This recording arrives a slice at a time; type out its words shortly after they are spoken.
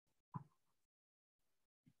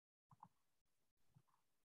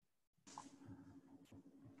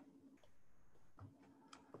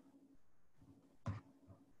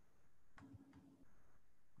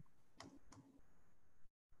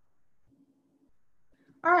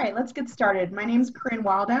All right, let's get started. My name is Corinne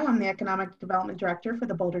Waldow. I'm the Economic Development Director for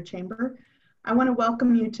the Boulder Chamber. I want to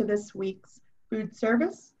welcome you to this week's food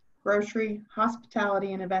service, grocery,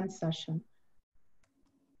 hospitality, and events session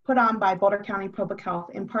put on by Boulder County Public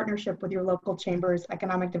Health in partnership with your local chambers,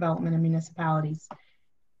 economic development, and municipalities.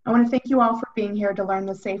 I want to thank you all for being here to learn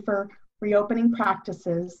the safer reopening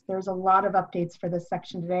practices. There's a lot of updates for this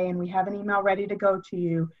section today, and we have an email ready to go to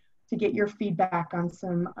you to get your feedback on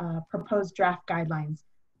some proposed draft guidelines.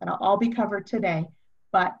 That'll all be covered today.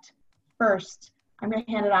 But first, I'm going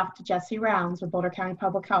to hand it off to Jesse Rounds with Boulder County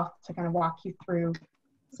Public Health to kind of walk you through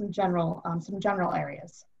some general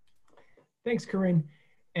areas. Thanks, Corinne.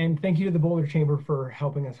 And thank you to the Boulder Chamber for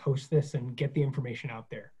helping us host this and get the information out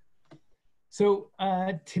there. So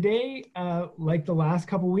today, like the last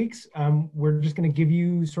couple weeks, we're just going to give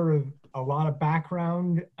you sort of a lot of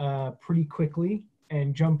background pretty quickly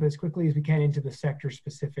and jump as quickly as we can into the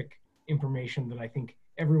sector-specific information that I think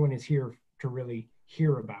everyone is here to really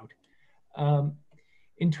hear about.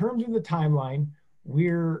 In terms of the timeline,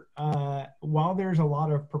 we're while there's a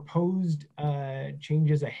lot of proposed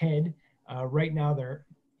changes ahead, right now we're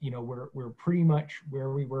pretty much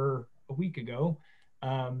where we were a week ago.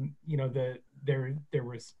 There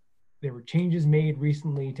were changes made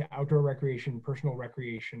recently to outdoor recreation, personal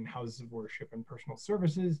recreation, houses of worship, and personal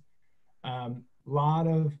services. Lot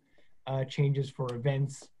of changes for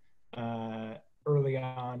events early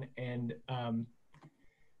on, and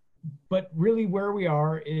but really where we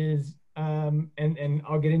are is and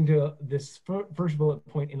I'll get into this first bullet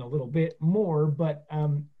point in a little bit more, but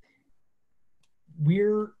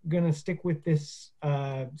we're going to stick with this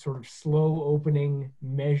sort of slow opening,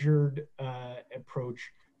 measured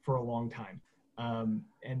approach for a long time.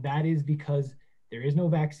 And that is because there is no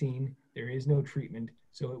vaccine, there is no treatment,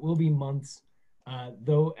 so it will be months.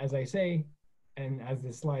 Though, as I say, and as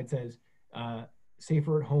this slide says,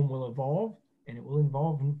 Safer at Home will evolve, and it will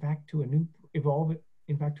evolve, in fact, to a new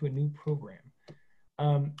program.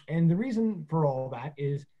 And the reason for all that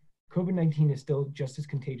is COVID-19 is still just as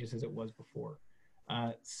contagious as it was before.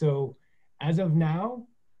 So as of now,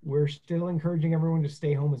 we're still encouraging everyone to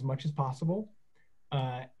stay home as much as possible.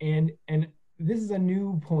 And this is a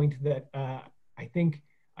new point that I think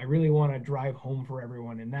I really want to drive home for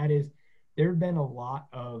everyone. And that is, there have been a lot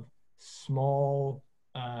of small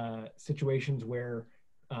situations where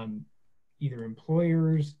either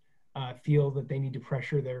employers feel that they need to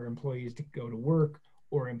pressure their employees to go to work,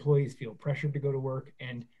 or employees feel pressured to go to work.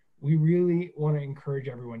 And we really want to encourage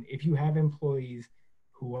everyone, if you have employees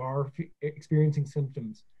who are experiencing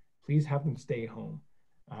symptoms, please have them stay home.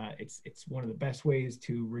 It's one of the best ways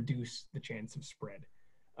to reduce the chance of spread.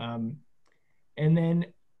 And then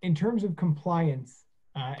in terms of compliance,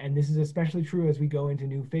 and this is especially true as we go into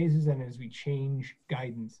new phases and as we change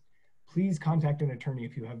guidance, please contact an attorney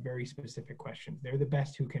if you have very specific questions. They're the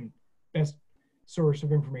best source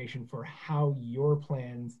of information for how your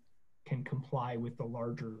plans can comply with the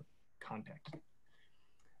larger context.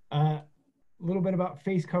 A little bit about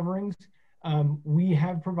face coverings. We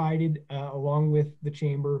have provided, along with the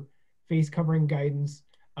chamber, face covering guidance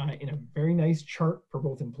in a very nice chart for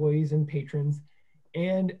both employees and patrons.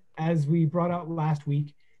 And as we brought out last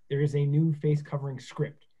week, there is a new face covering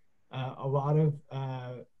script. A lot of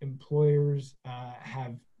employers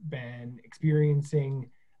have been experiencing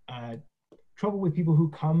trouble with people who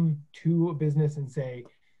come to a business and say,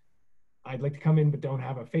 I'd like to come in but don't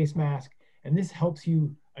have a face mask. And this helps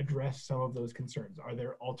you address some of those concerns. Are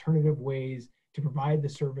there alternative ways to provide the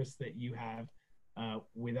service that you have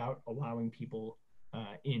without allowing people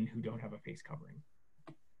in who don't have a face covering?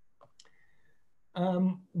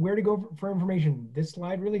 Where to go for information? This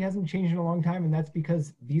slide really hasn't changed in a long time, and that's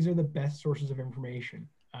because these are the best sources of information.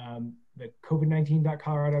 The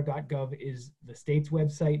covid19.colorado.gov is the state's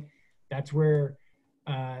website. That's where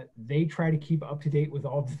they try to keep up to date with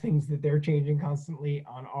all the things that they're changing constantly.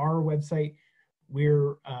 On our website,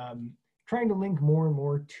 we're trying to link more and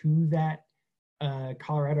more to that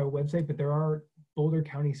Colorado website, but there are Boulder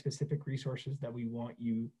County specific resources that we want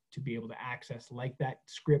you to be able to access, like that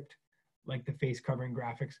script, like the face covering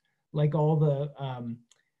graphics, like all the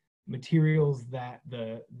materials that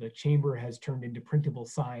the chamber has turned into printable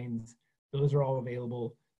signs. Those are all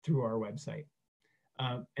available through our website.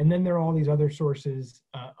 And then there are all these other sources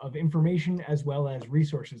of information, as well as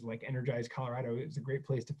resources like Energize Colorado is a great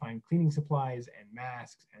place to find cleaning supplies and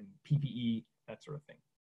masks and PPE, that sort of thing.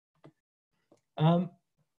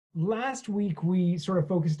 Last week, we sort of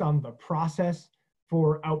focused on the process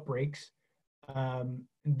for outbreaks.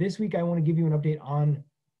 This week, I want to give you an update on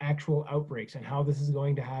actual outbreaks and how this is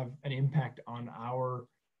going to have an impact on our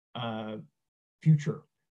future.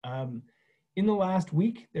 In the last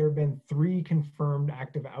week, there have been 3 confirmed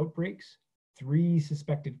active outbreaks, 3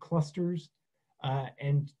 suspected clusters,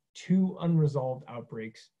 and 2 unresolved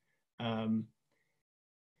outbreaks. To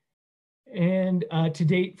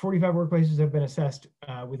date, 45 workplaces have been assessed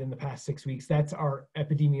within the past 6 weeks. That's our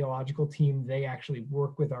epidemiological team. They actually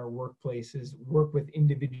work with our workplaces, work with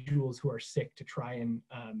individuals who are sick to try and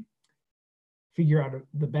figure out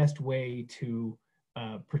the best way to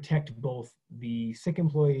protect both the sick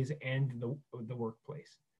employees and the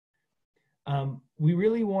workplace. We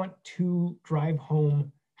really want to drive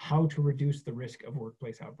home how to reduce the risk of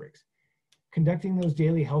workplace outbreaks. Conducting those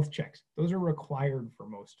daily health checks, those are required for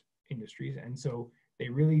most industries, and so they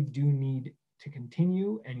really do need to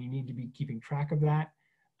continue, and you need to be keeping track of that.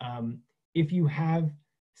 If you have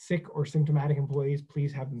sick or symptomatic employees,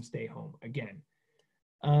 please have them stay home. Again,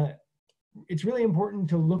 it's really important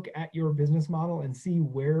to look at your business model and see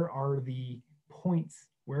where are the points,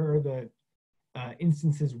 where are the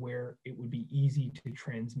instances where it would be easy to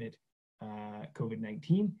transmit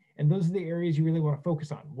COVID-19, and those are the areas you really want to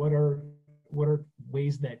focus on. What are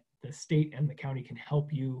ways that the state and the county can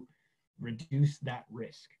help you reduce that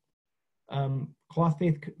risk? Cloth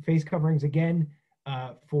face coverings, again,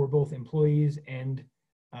 for both employees and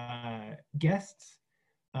guests.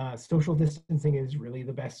 Social distancing is really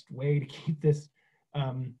the best way to keep this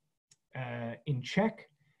in check.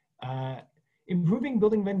 Improving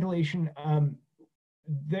building ventilation,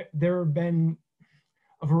 there have been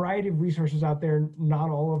a variety of resources out there,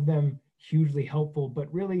 not all of them hugely helpful,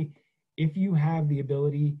 but really, if you have the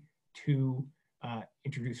ability to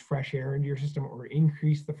introduce fresh air into your system or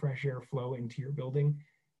increase the fresh air flow into your building,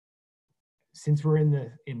 since we're in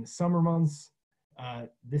the summer months,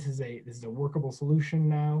 this is a workable solution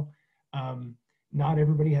now. Not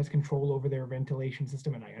everybody has control over their ventilation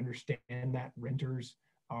system, and I understand that renters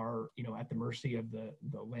are, at the mercy of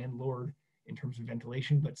the landlord in terms of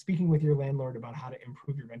ventilation. But speaking with your landlord about how to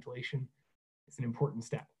improve your ventilation is an important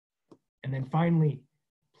step. And then finally,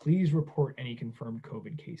 please report any confirmed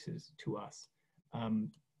COVID cases to us.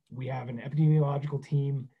 We have an epidemiological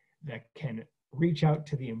team that can reach out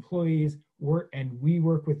to the employees, and we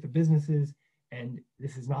work with the businesses. And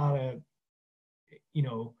this is not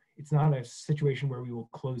it's not a situation where we will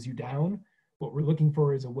close you down. What we're looking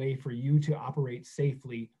for is a way for you to operate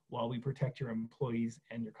safely while we protect your employees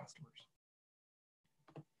and your customers.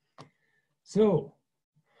 So,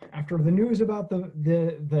 after the news about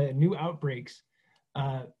the new outbreaks,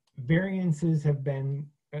 variances have been,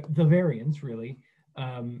 the variance really,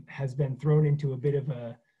 has been thrown into a bit of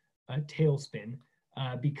a tailspin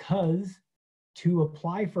because to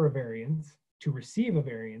apply for a variance, to receive a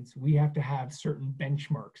variance, we have to have certain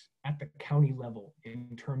benchmarks at the county level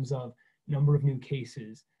in terms of number of new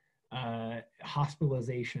cases,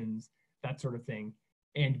 hospitalizations, that sort of thing.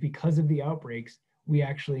 And because of the outbreaks, we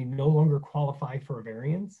actually no longer qualify for a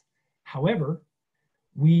variance. However,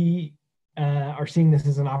 we are seeing this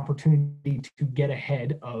as an opportunity to get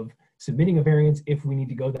ahead of submitting a variance if we need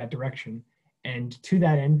to go that direction. And to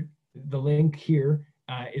that end, the link here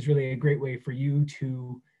is really a great way for you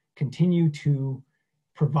to continue to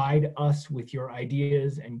provide us with your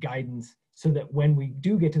ideas and guidance so that when we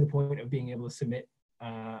do get to the point of being able to submit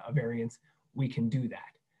a variance, we can do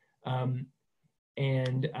that.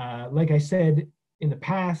 Like I said in the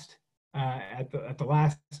past, at the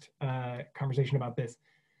last conversation about this,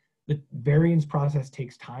 the variance process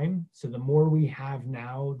takes time. So the more we have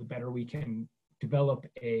now, the better we can develop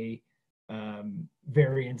a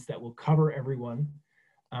variance that will cover everyone.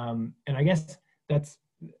 And I guess that's,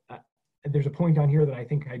 there's a point on here that I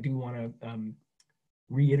think I do want to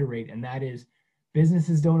reiterate, and that is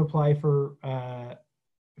businesses don't apply for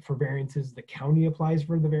variances. The county applies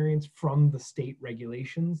for the variance from the state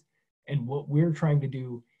regulations. And what we're trying to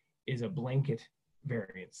do is a blanket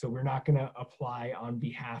variance. So we're not going to apply on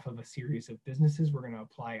behalf of a series of businesses. We're going to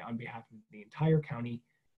apply on behalf of the entire county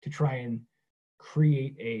to try and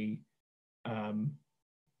create a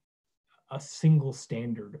single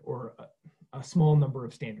standard or a small number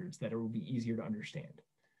of standards that it will be easier to understand.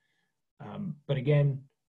 But again,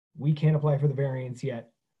 we can't apply for the variance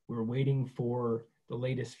yet. We're waiting for the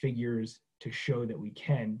latest figures to show that we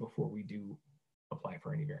can before we do apply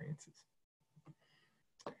for any variances.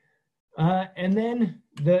 And then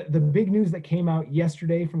the big news that came out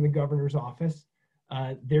yesterday from the governor's office,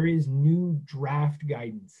 there is new draft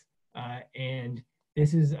guidance. And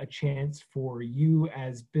this is a chance for you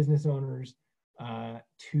as business owners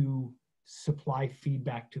to supply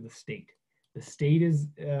feedback to the state. The state is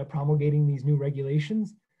promulgating these new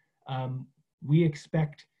regulations. We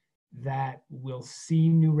expect that we'll see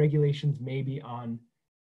new regulations maybe on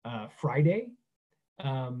Friday.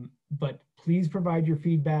 But please provide your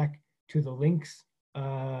feedback to the links,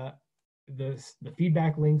 the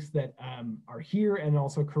feedback links that are here, and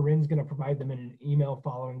also Corinne's going to provide them in an email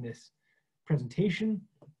following this presentation,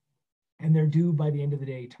 and they're due by the end of the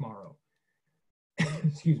day tomorrow.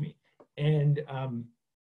 Excuse me. And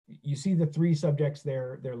you see the 3 subjects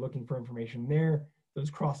there. They're looking for information there. Those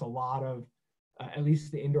cross a lot of, at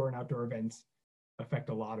least the indoor and outdoor events affect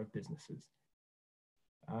a lot of businesses.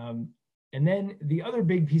 And then the other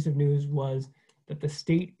big piece of news was that the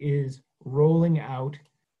state is rolling out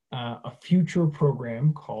a future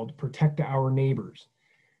program called Protect Our Neighbors.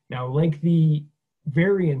 Now, like the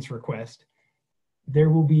variance request, there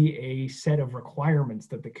will be a set of requirements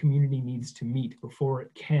that the community needs to meet before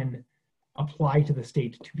it can apply to the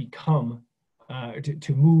state to become,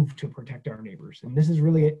 to move to Protect Our Neighbors. And this is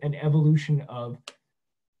really an evolution of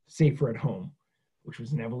Safer at Home, which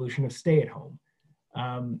was an evolution of Stay at Home.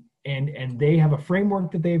 And they have a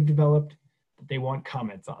framework that they've developed that they want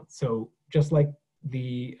comments on. So just like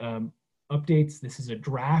the updates, this is a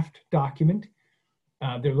draft document.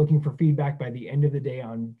 They're looking for feedback by the end of the day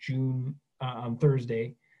on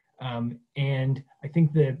Thursday. And I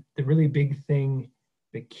think the really big thing,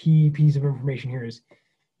 the key piece of information here is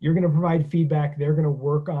you're going to provide feedback. They're going to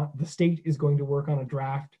work on, the state is going to work on a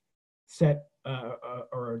draft set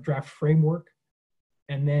or a draft framework.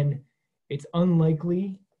 And then it's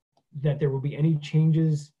unlikely that there will be any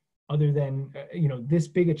changes other than, this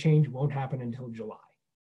big a change won't happen until July.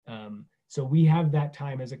 So we have that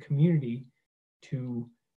time as a community to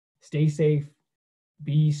stay safe,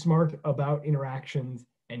 be smart about interactions,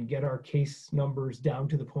 and get our case numbers down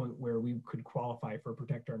to the point where we could qualify for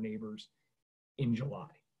Protect Our Neighbors in July.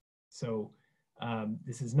 So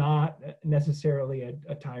this is not necessarily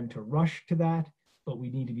a time to rush to that, but we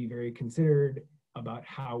need to be very considered about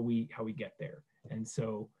how we get there. And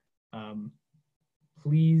so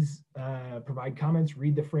please provide comments,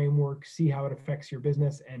 read the framework, see how it affects your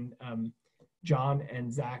business, and John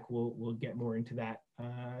and Zach will get more into that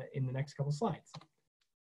in the next couple slides.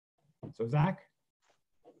 So Zach,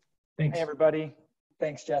 thanks. Hey everybody,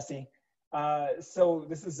 thanks Jesse. So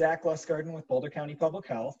this is Zach Lustgarten with Boulder County Public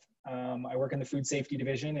Health. I work in the Food Safety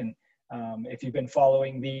Division, and if you've been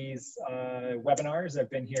following these webinars, I've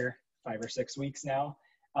been here 5 or 6 weeks now.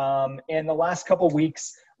 And the last couple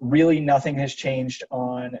weeks, really nothing has changed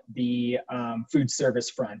on the food service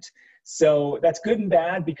front. So that's good and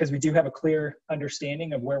bad because we do have a clear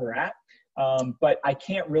understanding of where we're at. But I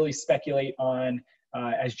can't really speculate on,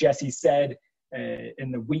 as Jesse said,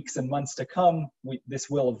 in the weeks and months to come, this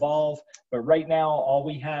will evolve. But right now, all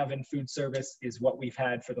we have in food service is what we've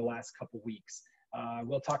had for the last couple weeks.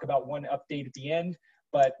 We'll talk about one update at the end,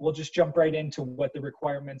 but we'll just jump right into what the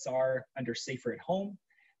requirements are under Safer at Home.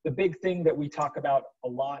 The big thing that we talk about a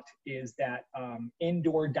lot is that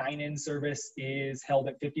indoor dine-in service is held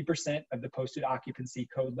at 50% of the posted occupancy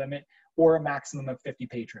code limit, or a maximum of 50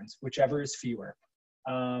 patrons, whichever is fewer.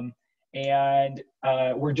 And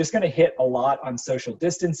we're just going to hit a lot on social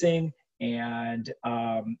distancing and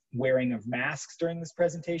wearing of masks during this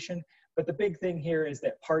presentation. But the big thing here is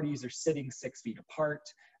that parties are sitting 6 feet apart.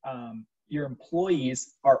 Your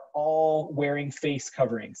employees are all wearing face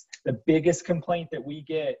coverings. The biggest complaint that we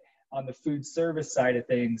get on the food service side of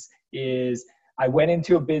things is I went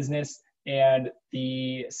into a business and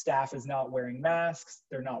the staff is not wearing masks.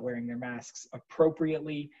 They're not wearing their masks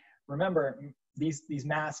appropriately. Remember, these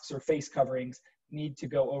masks or face coverings need to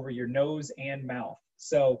go over your nose and mouth.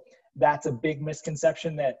 So that's a big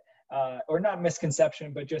misconception that, or not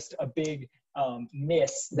misconception, but just a big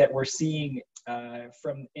miss that we're seeing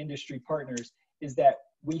from industry partners is that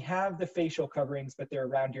we have the facial coverings, but they're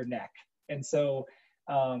around your neck. And so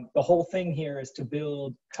the whole thing here is to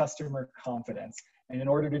build customer confidence. And in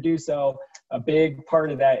order to do so, a big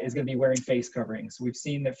part of that is going to be wearing face coverings. We've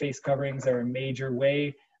seen that face coverings are a major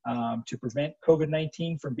way to prevent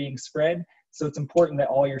COVID-19 from being spread. So it's important that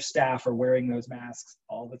all your staff are wearing those masks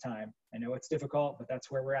all the time. I know it's difficult, but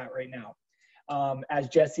that's where we're at right now. As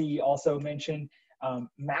Jesse also mentioned,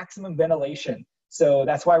 maximum ventilation. So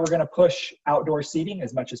that's why we're going to push outdoor seating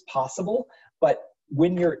as much as possible. But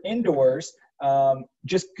when you're indoors,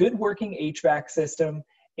 just good working HVAC system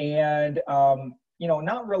and,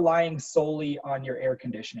 not relying solely on your air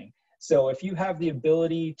conditioning. So if you have the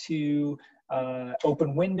ability to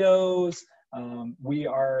open windows, we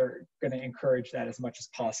are going to encourage that as much as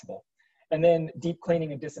possible. And then deep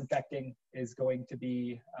cleaning and disinfecting is going to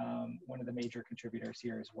be one of the major contributors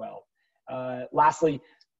here as well. Lastly,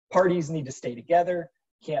 parties need to stay together,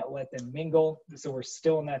 can't let them mingle. So we're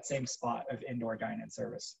still in that same spot of indoor dine-in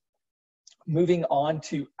service. Moving on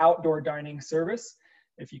to outdoor dining service.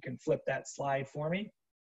 if you can flip that slide for me.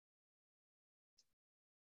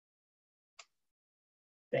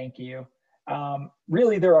 Thank you.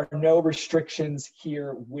 Really, there are no restrictions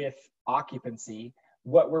here with occupancy.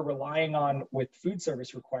 What we're relying on with food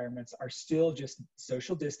service requirements are still just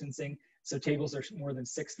social distancing. So tables are more than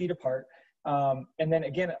 6 feet apart. And then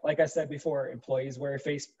again, like I said before, employees wear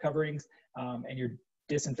face coverings, and you're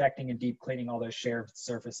disinfecting and deep cleaning all those shared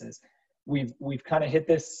surfaces. We've kind of hit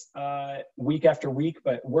this week after week,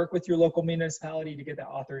 but work with your local municipality to get that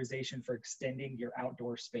authorization for extending your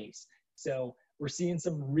outdoor space. So we're seeing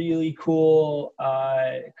some really cool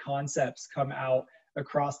concepts come out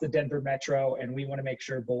across the Denver metro, and we want to make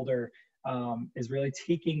sure Boulder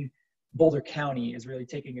Boulder County is really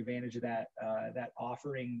taking advantage of that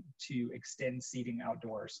offering to extend seating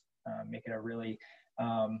outdoors, make it a really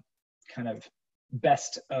kind of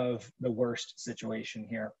best of the worst situation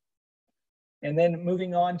here. And then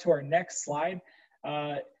moving on to our next slide,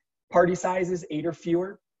 party sizes 8 or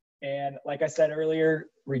fewer. And like I said earlier,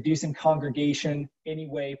 reducing congregation any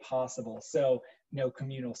way possible. So no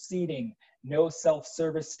communal seating, no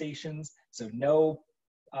self-service stations, so no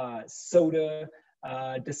soda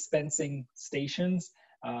dispensing stations,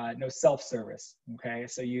 no self-service, okay?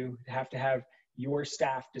 So you have to have your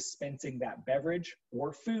staff dispensing that beverage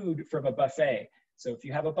or food from a buffet. So if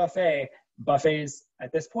you have a buffet, buffets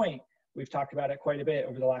at this point, we've talked about it quite a bit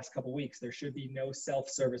over the last couple of weeks, there should be no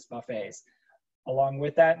self-service buffets. Along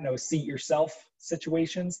with that, no seat yourself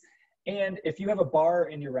situations. And if you have a bar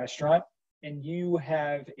in your restaurant and you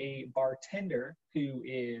have a bartender who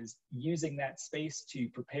is using that space to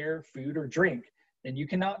prepare food or drink, then you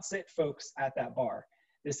cannot sit folks at that bar.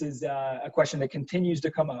 This is a question that continues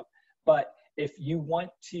to come up. But if you want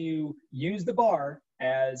to use the bar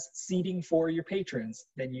as seating for your patrons,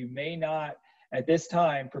 then you may not at this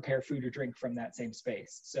time prepare food or drink from that same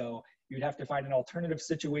space. So you'd have to find an alternative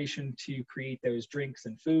situation to create those drinks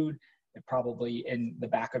and food, and probably in the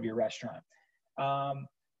back of your restaurant.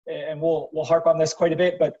 And we'll harp on this quite a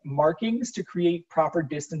bit, but markings to create proper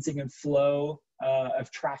distancing and flow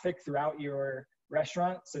of traffic throughout your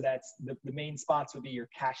restaurant. So that's the main spots would be your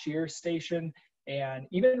cashier station and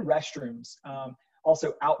even restrooms.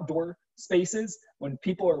 Also outdoor spaces. When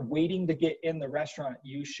people are waiting to get in the restaurant,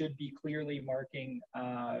 you should be clearly marking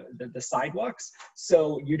the sidewalks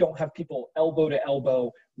so you don't have people elbow to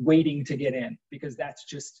elbow waiting to get in, because that's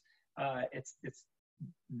just, it's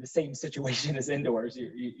the same situation as indoors.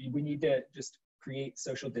 We need to just create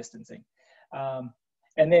social distancing.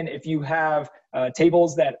 And then if you have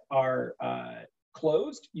tables that are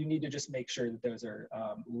closed, you need to just make sure that those are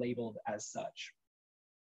labeled as such.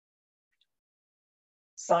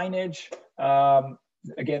 Signage,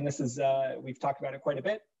 again, this is, we've talked about it quite a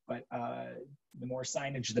bit, but the more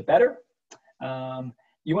signage, the better.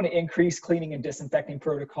 You want to increase cleaning and disinfecting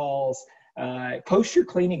protocols, post your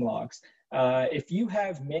cleaning logs. If you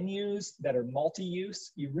have menus that are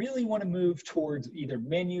multi-use, you really want to move towards either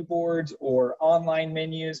menu boards or online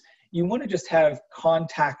menus. You want to just have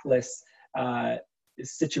contactless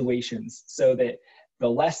situations so that the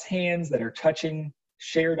less hands that are touching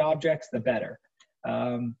shared objects, the better.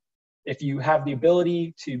 If you have the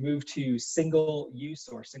ability to move to single use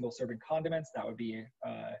or single serving condiments, that would be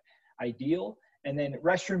ideal. And then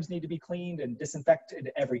restrooms need to be cleaned and disinfected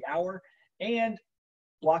every hour, and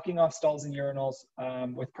blocking off stalls and urinals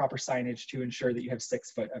with proper signage to ensure that you have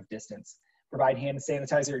 6 foot of distance. Provide hand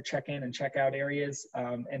sanitizer at check-in and check-out areas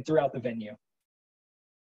and throughout the venue.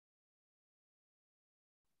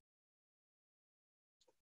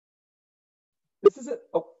 This is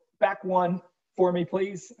back one for me,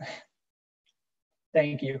 please.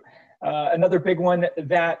 Thank you. Another big one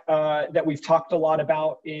that that we've talked a lot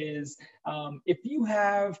about is if you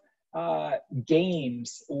have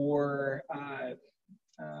games or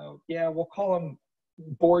yeah, we'll call them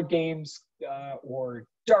board games or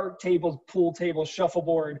dart tables, pool tables,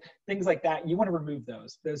 shuffleboard, things like that. You want to remove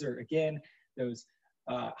those. Those are, again, those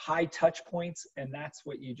high touch points, and that's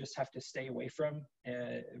what you just have to stay away from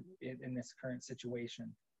in this current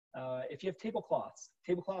situation. If you have tablecloths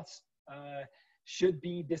should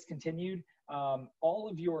be discontinued. All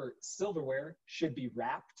of your silverware should be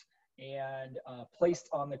wrapped and placed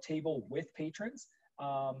on the table with patrons.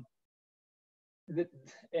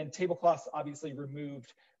 And tablecloths obviously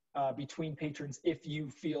removed between patrons if you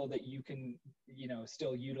feel that you can,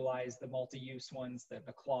 still utilize the multi-use ones, the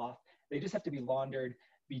cloth. They just have to be laundered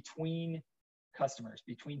between customers,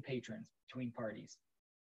 between patrons, between parties.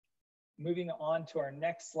 Moving on to our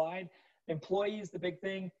next slide, employees, the big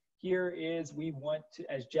thing here is we want to,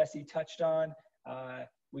 as Jesse touched on,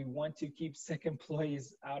 we want to keep sick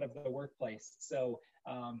employees out of the workplace. So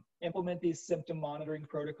Implement these symptom monitoring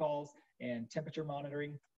protocols and temperature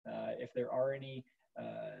monitoring if there are any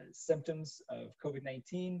symptoms of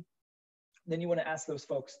COVID-19. Then you want to ask those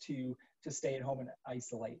folks to stay at home and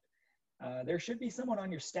isolate. There should be someone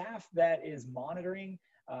on your staff that is monitoring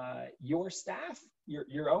your staff,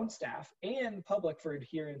 your own staff, and the public for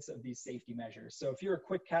adherence of these safety measures. So if you're a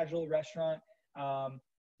quick casual restaurant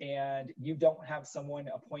and you don't have someone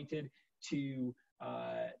appointed to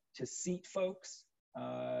seat folks,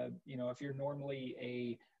 you know, if you're normally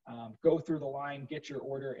a go through the line, get your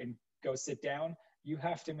order, and go sit down, you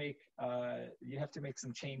have to make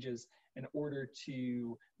some changes in order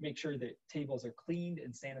to make sure that tables are cleaned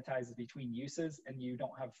and sanitized between uses, and you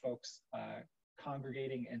don't have folks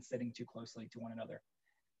congregating and sitting too closely to one another.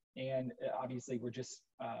 And obviously, we're just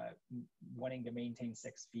wanting to maintain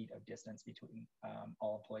 6 feet of distance between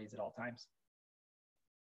all employees at all times.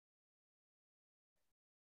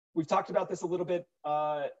 We've talked about this a little bit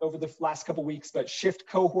over the last couple weeks, but shift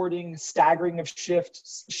cohorting, staggering of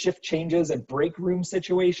shifts, shift changes, and break room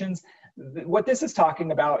situations. What this is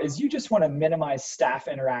talking about is you just want to minimize staff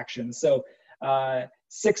interaction. So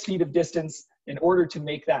 6 feet of distance, in order to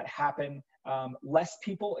make that happen, less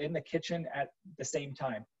people in the kitchen at the same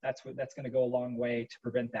time. That's going to go a long way to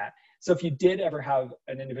prevent that. So if you did ever have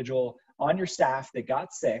an individual on your staff that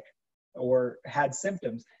got sick or had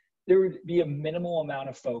symptoms, there would be a minimal amount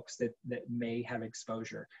of folks that may have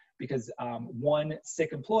exposure, because one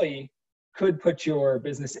sick employee could put your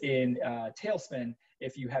business in tailspin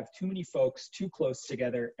if you have too many folks too close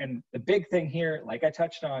together. And the big thing here, like I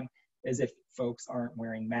touched on, is if folks aren't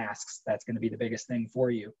wearing masks. That's going to be the biggest thing for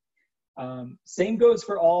you. Same goes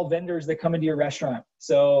for all vendors that come into your restaurant.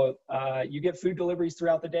 So you get food deliveries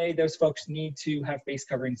throughout the day. Those folks need to have face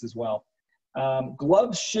coverings as well.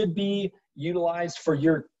 Gloves should be utilized for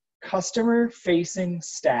your customer-facing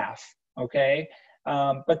staff, okay?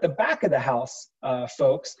 But the back of the house,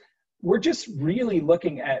 folks, we're just really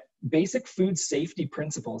looking at basic food safety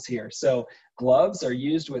principles here. So gloves are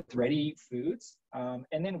used with ready foods,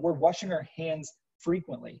 and then we're washing our hands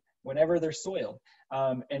frequently whenever they're soiled.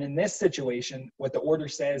 And in this situation, what the order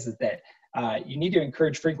says is that you need to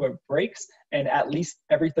encourage frequent breaks, and at least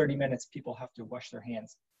every 30 minutes, people have to wash their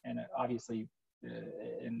hands, and obviously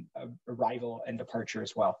in arrival and departure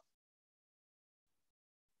as well.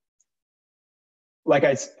 Like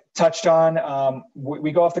I touched on,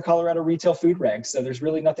 we go off the Colorado retail food regs, so there's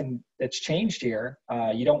really nothing that's changed here.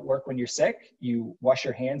 You don't work when you're sick. You wash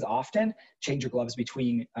your hands often, change your gloves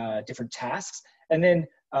between different tasks, and then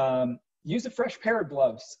use a fresh pair of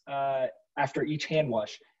gloves after each hand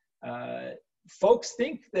wash. Folks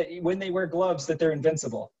think that when they wear gloves that they're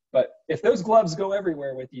invincible, but if those gloves go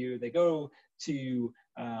everywhere with you, they go to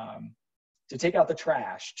take out the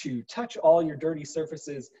trash, to touch all your dirty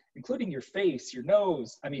surfaces, including your face, your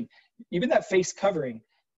nose. I mean, even that face covering,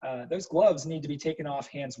 those gloves need to be taken off,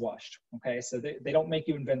 hands washed, okay? So they don't make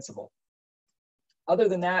you invincible. Other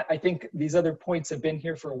than that, I think these other points have been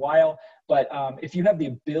here for a while, but if you have the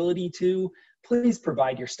ability to, please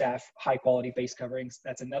provide your staff high quality face coverings.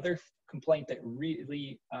 That's another complaint that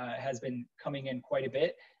really has been coming in quite a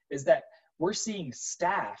bit, is that we're seeing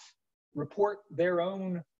staff report their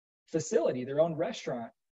own facility, their own restaurant,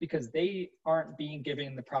 because they aren't being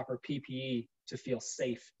given the proper PPE to feel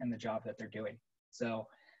safe in the job that they're doing. So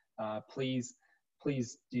please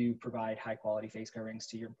do provide high quality face coverings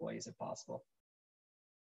to your employees if possible.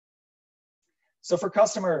 So for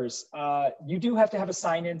customers, you do have to have a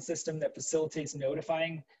sign-in system that facilitates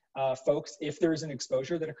notifying folks if there's an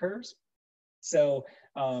exposure that occurs. So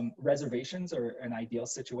reservations are an ideal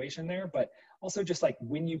situation there, but also just like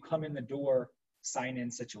when you come in the door, sign-in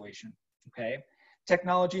situation, okay?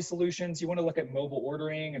 Technology solutions, you wanna look at mobile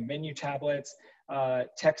ordering and menu tablets,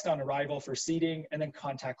 text on arrival for seating, and then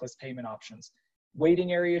contactless payment options.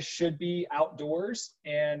 Waiting areas should be outdoors.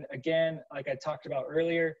 And again, like I talked about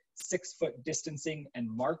earlier, 6-foot distancing and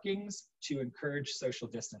markings to encourage social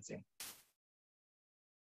distancing.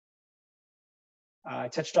 I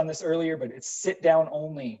touched on this earlier, but it's sit down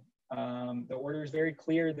only. The order is very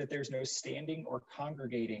clear that there's no standing or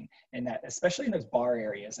congregating, and that, especially in those bar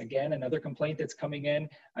areas. Again, another complaint that's coming in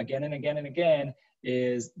again and again and again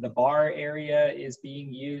is the bar area is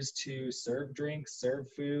being used to serve drinks, serve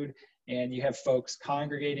food, and you have folks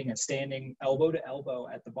congregating and standing elbow to elbow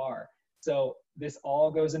at the bar. So this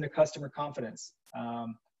all goes into customer confidence.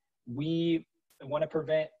 We want to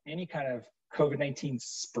prevent any kind of COVID-19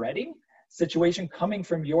 spreading situation coming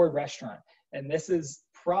from your restaurant. And this is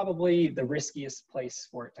probably the riskiest place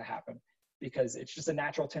for it to happen, because it's just a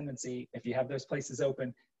natural tendency. If you have those places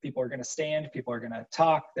open, people are going to stand, people are going to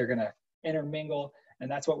talk, they're going to intermingle, and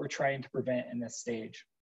that's what we're trying to prevent in this stage.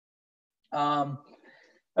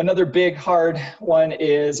 Another big hard one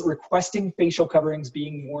is requesting facial coverings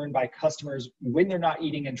being worn by customers when they're not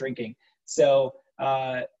eating and drinking. So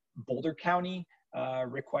Boulder County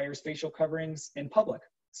requires facial coverings in public.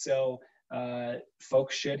 So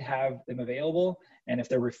folks should have them available. And if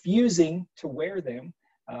they're refusing to wear them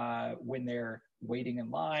when they're waiting in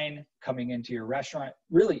line, coming into your restaurant,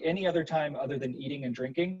 really any other time other than eating and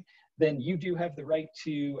drinking, then you do have the right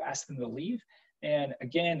to ask them to leave. And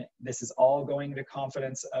again, this is all going to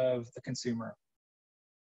confidence of the consumer.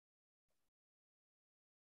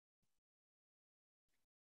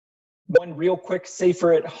 One real quick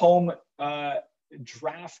safer at home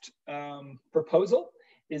draft proposal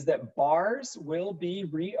is that bars will be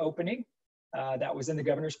reopening. That was in the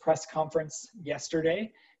governor's press conference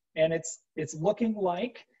yesterday. And it's looking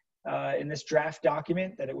like in this draft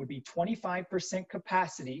document that it would be 25%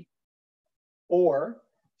 capacity, or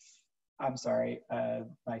I'm sorry,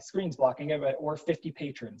 my screen's blocking it, but or 50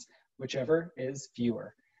 patrons, whichever is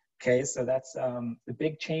fewer. Okay, so that's the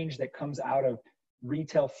big change that comes out of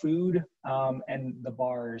retail food and the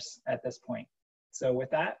bars at this point. So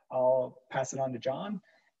with that, I'll pass it on to John,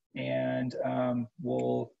 and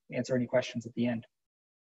we'll answer any questions at the end.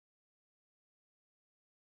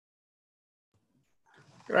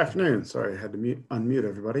 Good afternoon. Sorry, I had to unmute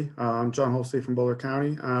everybody. I'm John Holsey from Boulder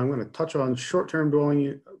County. I'm going to touch on short-term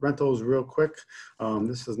dwelling rentals real quick.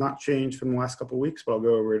 This has not changed from the last couple of weeks, but I'll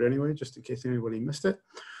go over it anyway, just in case anybody missed it.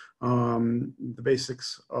 The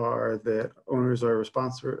basics are that owners are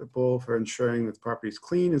responsible for ensuring that the property is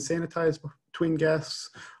clean and sanitized between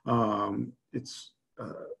guests. It's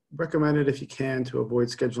recommended, if you can, to avoid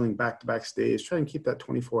scheduling back-to-back stays. Try and keep that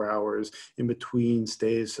 24 hours in between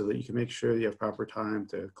stays so that you can make sure you have proper time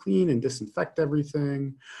to clean and disinfect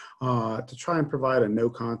everything. To try and provide a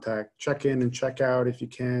no-contact check-in and check-out if you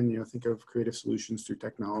can. You know, think of creative solutions through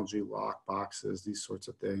technology, lock boxes, these sorts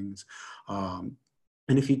of things. And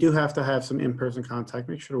if you do have to have some in-person contact,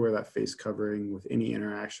 make sure to wear that face covering with any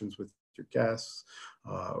interactions with your guests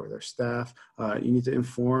or their staff. You need to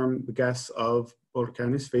inform the guests of Boulder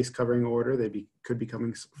County's face covering order. They could be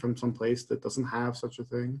coming from some place that doesn't have such a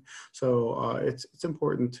thing. So it's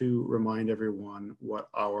important to remind everyone what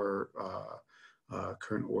our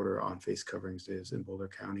current order on face coverings is in Boulder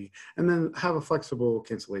County, and then have a flexible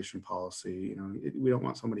cancellation policy. You know, we don't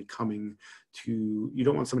want somebody coming to, you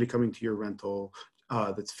don't want somebody coming to your rental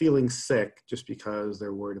that's feeling sick just because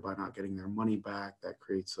they're worried about not getting their money back. That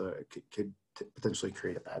creates could potentially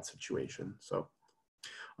create a bad situation. So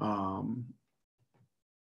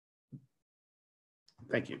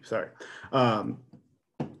thank you, sorry.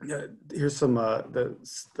 Here's some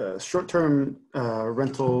the short-term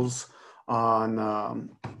rentals on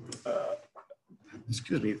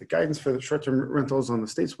excuse me, the guidance for the short-term rentals on the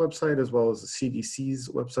state's website, as well as the CDC's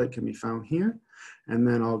website, can be found here. And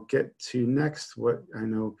then I'll get to next what I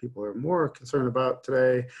know people are more concerned about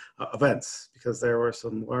today, events, because there were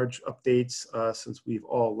some large updates since we've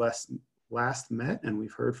all last met, and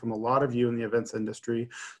we've heard from a lot of you in the events industry.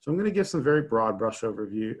 So I'm going to give some very broad brush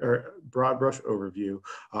overview.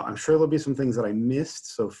 I'm sure there'll be some things that I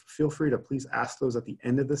missed, so feel free to please ask those at the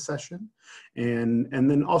end of the session. And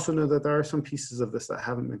then also know that there are some pieces of this that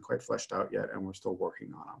haven't been quite fleshed out yet, and we're still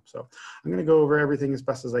working on them. So I'm going to go over everything as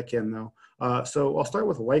best as I can, though. So I'll start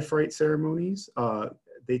with life rite ceremonies.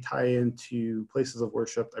 They tie into places of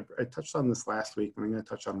worship. I touched on this last week, but I'm going to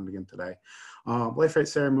touch on it again today. Life rite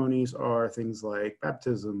ceremonies are things like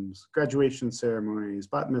baptisms, graduation ceremonies,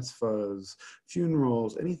 bat mitzvahs,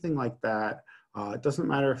 funerals, anything like that. It doesn't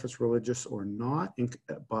matter if it's religious or not,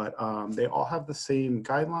 but they all have the same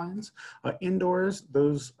guidelines. Indoors,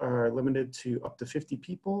 those are limited to up to 50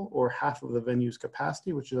 people or half of the venue's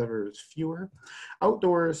capacity, whichever is fewer.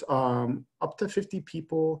 Outdoors, up to 50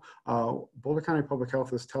 people. Boulder County Public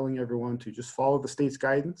Health is telling everyone to just follow the state's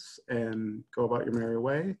guidance and go about your merry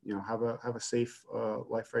way. You know, have a safe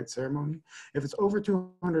life rite ceremony. If it's over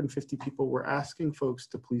 250 people, we're asking folks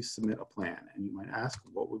to please submit a plan. And you might ask,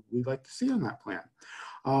 what would we like to see on that plan?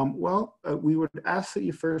 We would ask that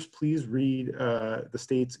you first please read the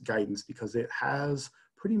state's guidance, because it has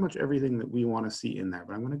pretty much everything that we want to see in there,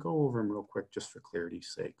 but I'm going to go over them real quick just for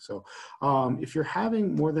clarity's sake. So if you're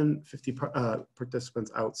having more than 50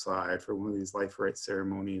 participants outside for one of these life rite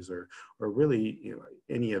ceremonies, or really, you know,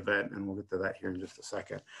 any event, and we'll get to that here in just a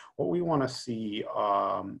second, what we want to see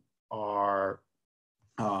are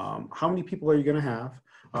How many people are you going to have?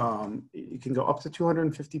 You can go up to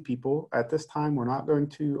 250 people. At this time, we're not going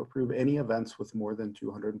to approve any events with more than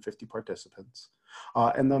 250 participants.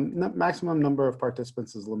 And the maximum number of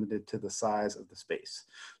participants is limited to the size of the space.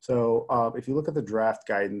 So if you look at the draft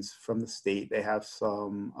guidance from the state, they have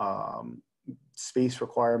some space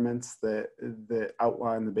requirements that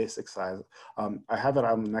outline the basic size. I have it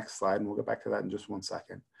on the next slide, and we'll get back to that in just one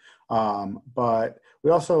second. But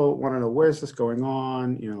we also want to know, where's this going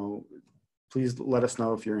on? You know, please let us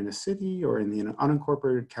know if you're in a city or in the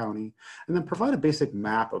unincorporated county, and then provide a basic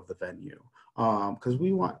map of the venue. Because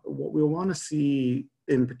what we want to see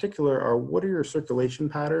in particular are, what are your circulation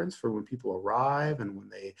patterns for when people arrive and when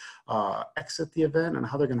they exit the event, and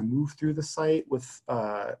how they're going to move through the site with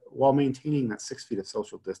while maintaining that 6 feet of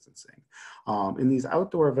social distancing. In these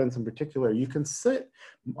outdoor events in particular, you can sit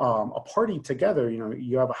a party together. You know,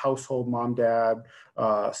 you have a household, mom, dad,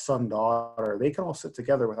 son, daughter. They can all sit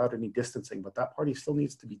together without any distancing, but that party still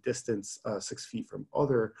needs to be distanced 6 feet from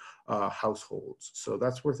other households. So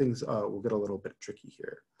that's where things will get a little bit tricky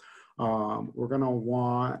here. We're going to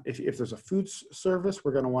want, if there's a food service,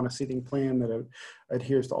 we're going to want a seating plan that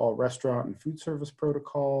adheres to all restaurant and food service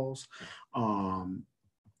protocols. And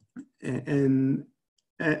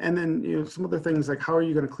then, you know, some other things like, how are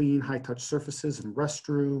you going to clean high touch surfaces and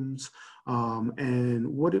restrooms? And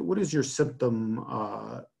what is your symptom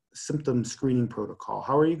screening protocol?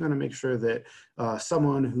 How are you going to make sure that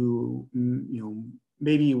someone who, you know,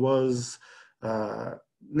 maybe was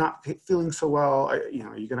not feeling so well, you know,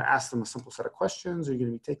 are you going to ask them a simple set of questions? Are you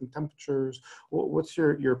going to be taking temperatures? What's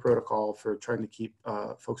your protocol for trying to keep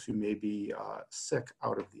folks who may be sick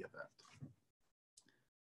out of the event?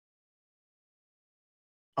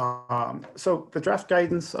 So the draft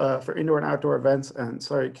guidance for indoor and outdoor events, and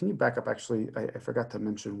sorry, can you back up? Actually, I forgot to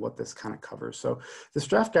mention what this kind of covers. So this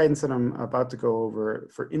draft guidance that I'm about to go over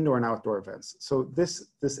for indoor and outdoor events. So this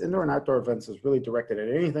indoor and outdoor events is really directed at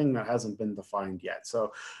anything that hasn't been defined yet.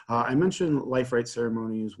 So I mentioned life rites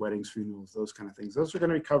ceremonies, weddings, funerals, those kind of things. Those are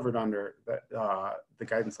going to be covered under the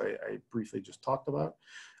guidance I briefly just talked about.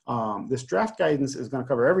 This draft guidance is going to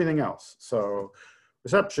cover everything else. So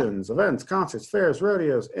receptions, events, concerts, fairs,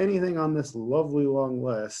 rodeos, anything on this lovely long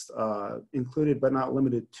list, included but not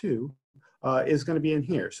limited to, is going to be in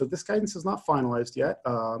here. So this guidance is not finalized yet,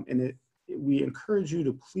 and we encourage you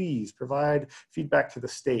to please provide feedback to the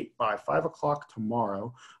state by 5 o'clock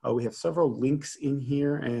tomorrow. We have several links in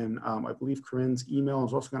here, and I believe Corinne's email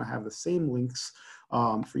is also going to have the same links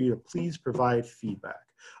for you to please provide feedback.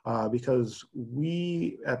 Because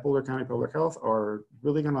we at Boulder County Public Health are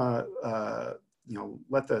really going to you know,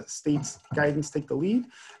 let the state's guidance take the lead.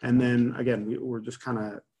 And then again, we're just kind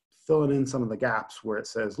of filling in some of the gaps where it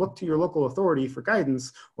says, look to your local authority for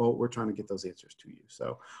guidance. Well, we're trying to get those answers to you.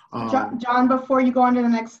 So John, before you go on to the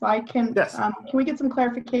next slide, can yes. Can we get some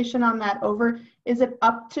clarification on that over? Is it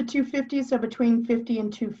up to 250? So between 50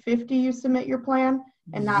 and 250, you submit your plan?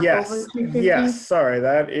 And not over 250? Yes, sorry,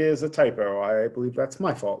 that is a typo. I believe that's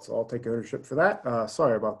my fault, so I'll take ownership for that.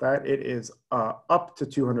 Sorry about that. It is up to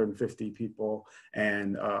 250 people,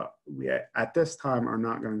 and we at this time are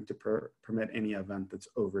not going to permit any event that's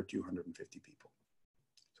over 250 people.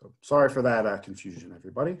 So sorry for that confusion,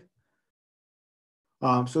 everybody.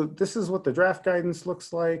 So this is what the draft guidance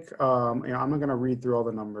looks like. You know, I'm not going to read through all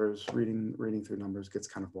the numbers. Reading through numbers gets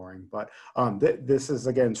kind of boring, but this is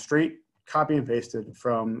again straight copy and pasted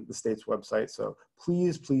from the state's website. So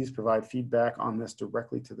please provide feedback on this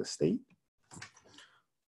directly to the state.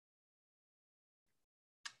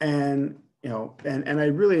 And, you know, and I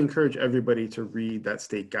really encourage everybody to read that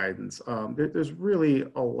state guidance. There's really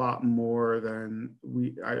a lot more than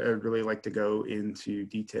I'd really like to go into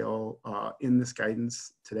detail in this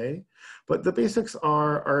guidance today. But the basics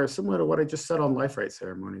are similar to what I just said on life rites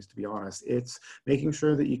ceremonies, to be honest. It's making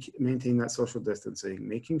sure that you maintain that social distancing,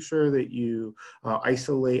 making sure that you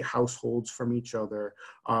isolate households from each other.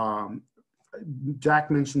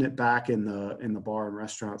 Jack mentioned it back in the bar and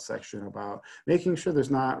restaurant section about making sure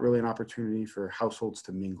there's not really an opportunity for households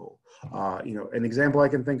to mingle. You know, an example I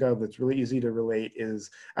can think of that's really easy to relate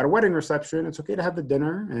is at a wedding reception, it's okay to have the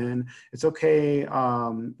dinner and it's okay, you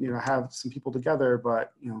know, have some people together,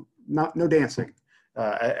 but, you know, no dancing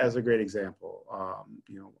as a great example.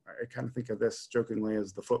 You know, I kind of think of this jokingly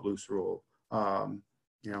as the footloose rule. You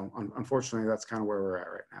know, unfortunately, that's kind of where we're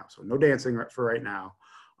at right now. So no dancing for right now.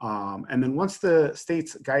 And then once the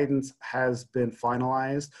state's guidance has been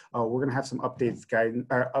finalized, we're going to have some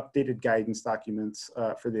updated guidance documents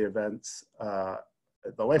for the events,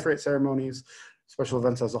 the life rite ceremonies, special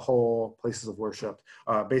events as a whole, places of worship.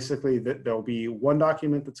 Basically, there'll be one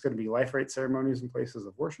document that's going to be life rite ceremonies and places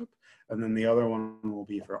of worship, and then the other one will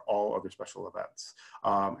be for all other special events.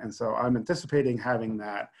 And so I'm anticipating having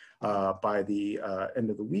that by the end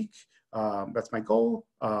of the week. That's my goal.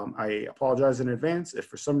 I apologize in advance if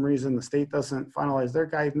for some reason the state doesn't finalize their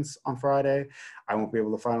guidance on Friday. I won't be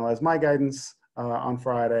able to finalize my guidance on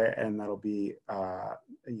Friday, and that'll be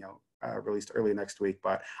released early next week.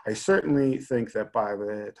 But I certainly think that by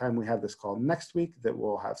the time we have this call next week, that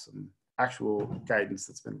we'll have some actual guidance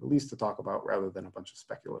that's been released to talk about rather than a bunch of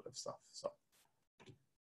speculative stuff. So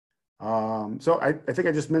I think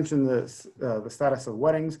I just mentioned this, the status of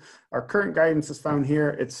weddings. Our current guidance is found here.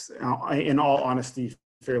 It's, in all honesty,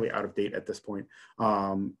 fairly out of date at this point.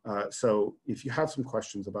 So if you have some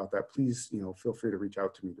questions about that, please, feel free to reach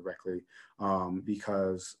out to me directly,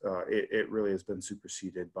 because it really has been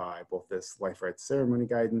superseded by both this life rites ceremony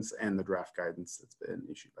guidance and the draft guidance that's been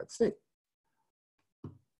issued by the state.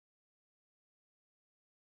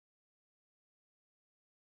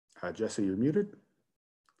 Jesse, you're muted.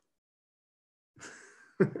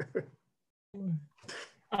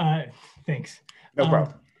 Thanks. No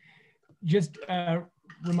problem. Just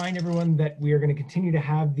remind everyone that we are going to continue to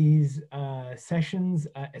have these sessions,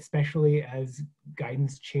 especially as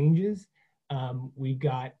guidance changes. We've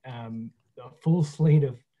got a full slate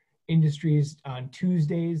of industries on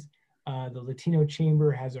Tuesdays. The Latino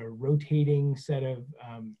Chamber has a rotating set of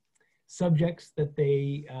subjects that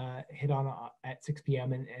they hit on at 6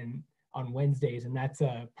 p.m. and on Wednesdays, and that's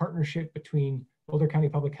a partnership between Boulder County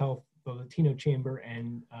Public Health, the Latino Chamber,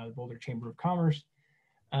 and the Boulder Chamber of Commerce.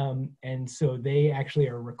 And so they actually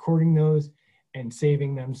are recording those and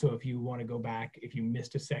saving them. So if you want to go back, if you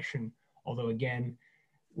missed a session, although again,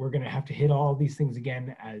 we're going to have to hit all these things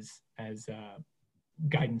again as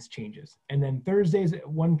guidance changes. And then Thursdays at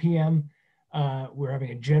 1 p.m., we're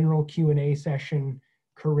having a general Q&A session,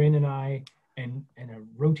 Corinne and I, and a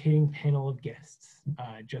rotating panel of guests,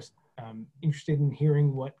 just interested in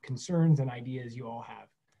hearing what concerns and ideas you all have.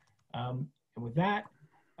 And with that,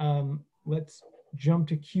 let's jump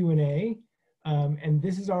to Q&A. And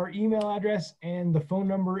this is our email address and the phone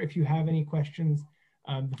number if you have any questions.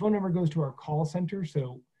 The phone number goes to our call center,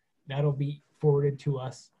 so that'll be forwarded to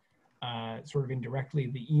us sort of indirectly.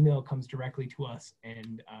 The email comes directly to us,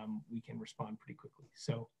 and we can respond pretty quickly.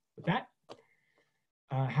 So with that,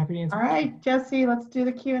 happy to answer. All right, Jesse, let's do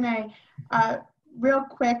the Q&A. Real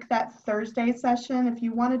quick, that Thursday session, if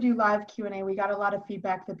you want to do live Q&A, we got a lot of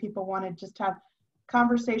feedback that people want to just have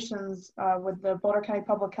conversations with the Boulder County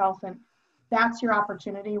Public Health, and that's your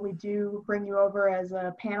opportunity. We do bring you over as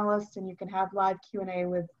a panelist, and you can have live Q&A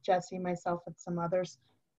with Jesse, myself, and some others.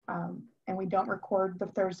 And we don't record the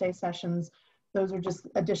Thursday sessions. Those are just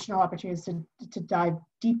additional opportunities to dive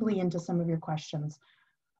deeply into some of your questions.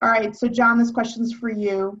 All right, so John, this question's for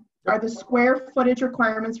you. Are the square footage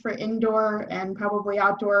requirements for indoor and probably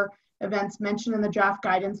outdoor events mentioned in the draft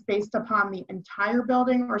guidance based upon the entire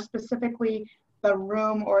building or specifically the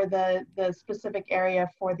room or the specific area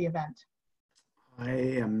for the event? I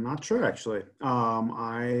am not sure, actually.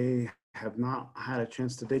 I have not had a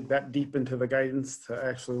chance to dig that deep into the guidance to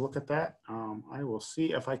actually look at that. I will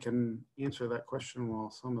see if I can answer that question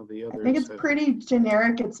while some of the others. I think it's pretty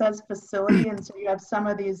generic. It says facility, and so you have some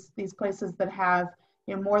of these places that have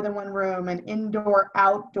more than one room, and indoor,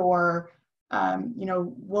 outdoor.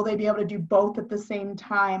 Will they be able to do both at the same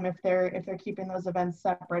time if they're keeping those events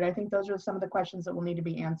separate? I think those are some of the questions that will need to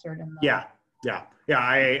be answered. Yeah.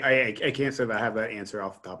 I can't say that I have that answer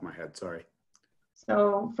off the top of my head. Sorry.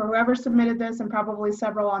 So for whoever submitted this, and probably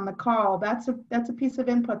several on the call, that's a piece of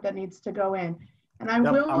input that needs to go in. And I'm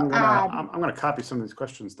going to copy some of these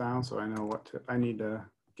questions down so I know what I need to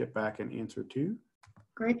get back and answer to.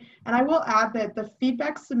 Great. And I will add that the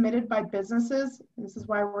feedback submitted by businesses, this is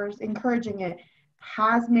why we're encouraging it,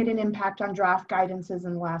 has made an impact on draft guidances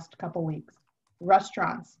in the last couple weeks.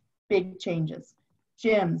 Restaurants, big changes.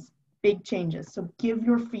 Gyms, big changes. So give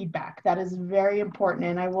your feedback. That is very important.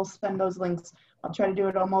 And I will send those links. I'll try to do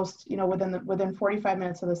it almost, within 45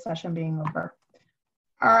 minutes of the session being over.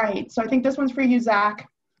 All right. So I think this one's for you, Zach.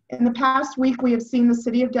 In the past week, we have seen the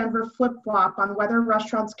city of Denver flip-flop on whether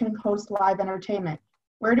restaurants can host live entertainment.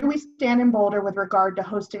 Where do we stand in Boulder with regard to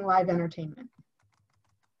hosting live entertainment?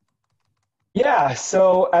 Yeah,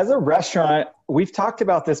 so as a restaurant, we've talked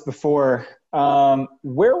about this before.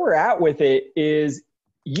 Where we're at with it is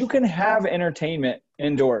you can have entertainment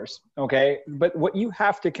indoors, okay? But what you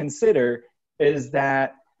have to consider is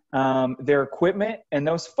that their equipment and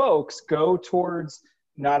those folks go towards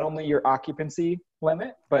not only your occupancy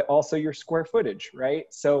limit, but also your square footage, right?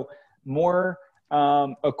 So more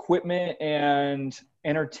equipment and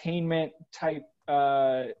entertainment type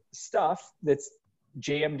stuff that's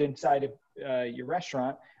jammed inside of your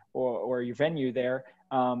restaurant or your venue there,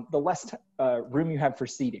 the less room you have for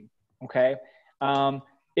seating, okay?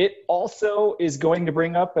 It also is going to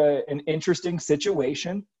bring up an interesting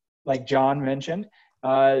situation, like John mentioned.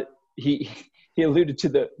 He alluded to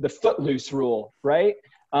the footloose rule, right?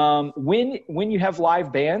 When you have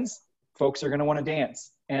live bands, folks are going to want to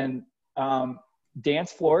dance, and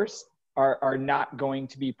dance floors are not going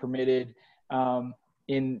to be permitted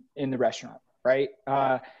in the restaurant, right?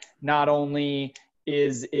 Not only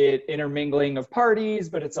is it intermingling of parties,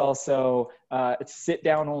 but it's also it's sit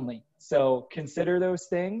down only. So consider those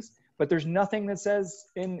things, but there's nothing that says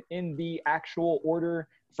in the actual order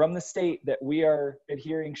from the state that we are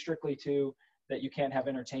adhering strictly to that you can't have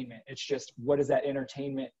entertainment. It's just, what does that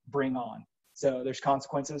entertainment bring on? So there's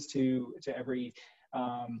consequences to everything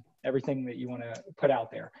that you want to put out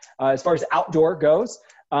there. As far as outdoor goes,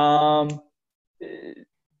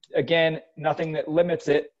 again, nothing that limits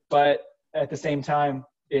it, but at the same time,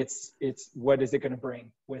 it's what is it going to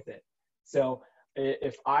bring with it? So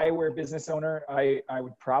if I were a business owner, I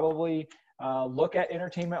would probably look at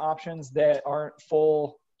entertainment options that aren't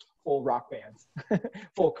full rock bands,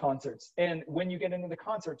 full concerts. And when you get into the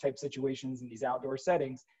concert type situations in these outdoor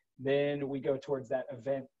settings, then we go towards that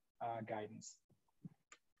event guidance.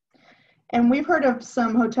 And we've heard of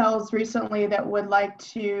some hotels recently that would like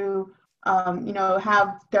to,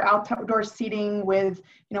 have their outdoor seating with,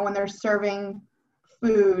 when they're serving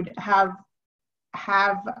food, have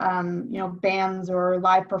bands or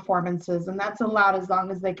live performances, and that's allowed as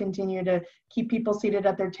long as they continue to keep people seated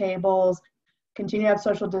at their tables, continue to have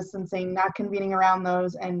social distancing, not convening around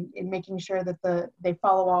those, and in making sure that they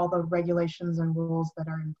follow all the regulations and rules that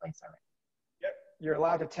are in place already. Yep, you're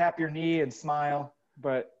allowed to tap your knee and smile,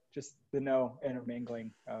 but just the no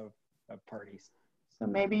intermingling of parties. So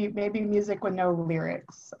maybe music with no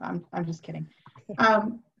lyrics. I'm just kidding.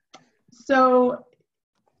 So,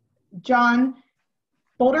 John,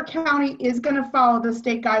 Boulder County is going to follow the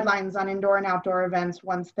state guidelines on indoor and outdoor events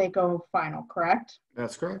once they go final, correct?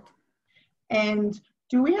 That's correct. And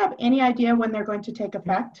do we have any idea when they're going to take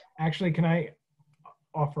effect? Actually, can I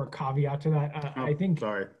offer a caveat to that? I think.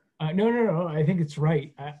 Sorry. No. I think it's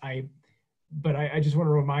right. But I just want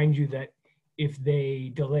to remind you that if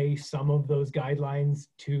they delay some of those guidelines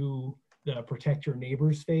to the protect your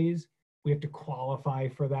neighbors phase, we have to qualify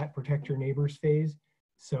for that protect your neighbors phase.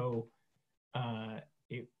 So,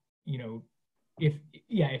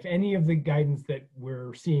 if any of the guidance that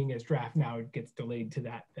we're seeing as draft now gets delayed to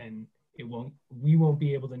that, then we won't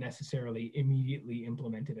be able to necessarily immediately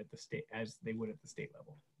implement it at the state as they would at the state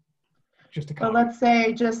level. But let's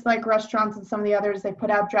say, just like restaurants and some of the others, they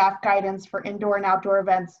put out draft guidance for indoor and outdoor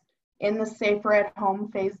events in the safer at home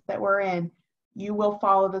phase that we're in. You will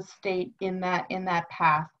follow the state in that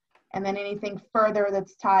path. And then anything further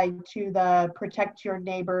that's tied to the protect your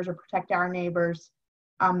neighbors or protect our neighbors,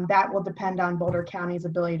 that will depend on Boulder County's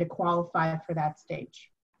ability to qualify for that stage.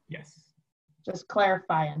 Yes. Just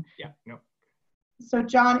clarifying. Yeah, no. So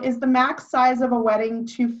John, is the max size of a wedding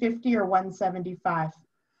 250 or 175?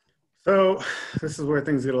 So this is where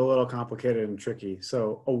things get a little complicated and tricky.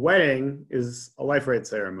 So a wedding is a life rite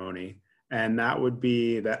ceremony, and that would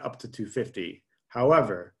be that up to 250.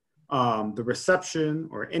 However, the reception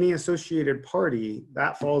or any associated party,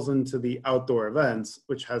 that falls into the outdoor events,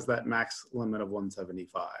 which has that max limit of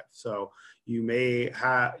 175. So you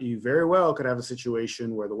very well could have a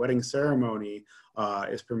situation where the wedding ceremony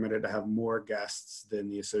is permitted to have more guests than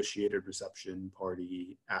the associated reception,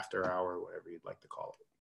 party, after hour, whatever you'd like to call it.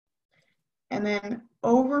 And then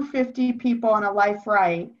over 50 people on a life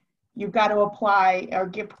right, you've got to apply or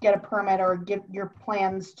get a permit or give your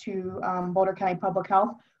plans to Boulder County Public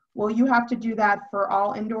Health. Will you have to do that for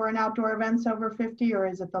all indoor and outdoor events over 50, or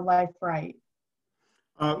is it the life right?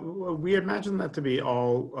 We imagine that to be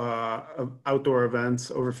all outdoor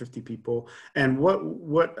events over 50 people. And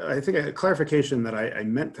what I think a clarification that I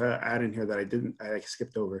meant to add in here that I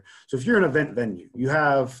skipped over. So if you're an event venue, you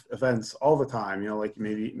have events all the time, like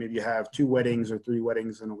maybe you have 2 weddings or 3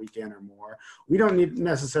 weddings in a weekend or more. We don't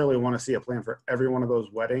necessarily want to see a plan for every one of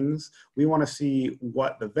those weddings. We want to see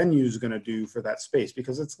what the venue is going to do for that space,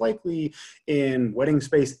 because it's likely in wedding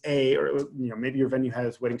space A, or maybe your venue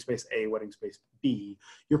has wedding space A, wedding space B.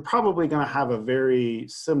 You're probably going to have a very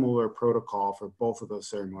similar protocol for both of those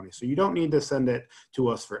ceremonies. So you don't need to send it to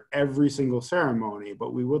us for every single ceremony,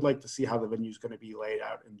 but we would like to see how the venue is going to be laid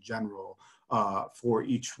out in general for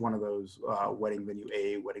each one of those wedding venue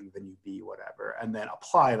A, wedding venue B, whatever, and then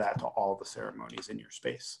apply that to all the ceremonies in your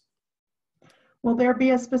space. Will there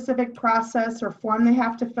be a specific process or form they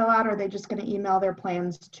have to fill out, or are they just going to email their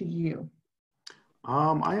plans to you?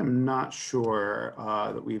 I am not sure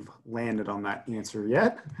that we've landed on that answer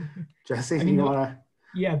yet. Jesse, I mean, you want to?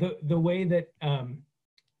 Yeah, the way that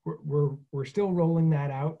we're still rolling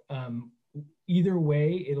that out. Either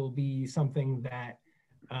way, it'll be something that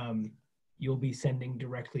you'll be sending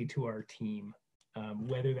directly to our team,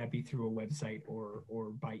 whether that be through a website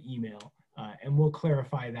or by email, and we'll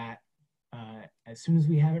clarify that as soon as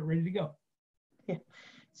we have it ready to go. Yeah.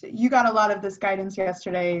 So you got a lot of this guidance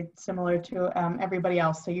yesterday, similar to everybody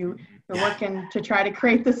else. So you're working to try to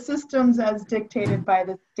create the systems as dictated by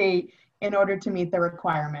the state in order to meet the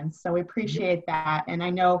requirements. So we appreciate that. And I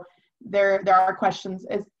know there are questions.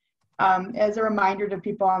 As a reminder to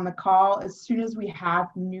people on the call, as soon as we have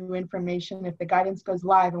new information, if the guidance goes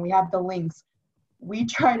live and we have the links, we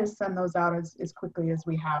try to send those out as quickly as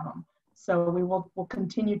we have them. So we'll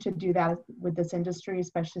continue to do that with this industry,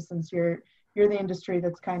 especially since you're the industry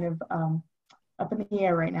that's kind of up in the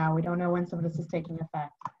air right now. We don't know when some of this is taking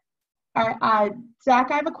effect. All right,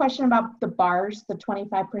 Zach, I have a question about the bars, the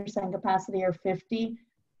 25% capacity or 50.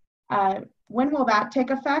 When will that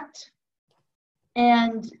take effect?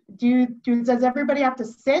 And does everybody have to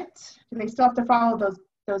sit? Do they still have to follow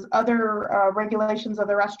those other regulations of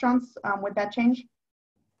the restaurants with that change?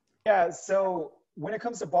 Yeah, so when it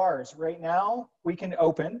comes to bars, right now we can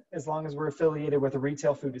open as long as we're affiliated with a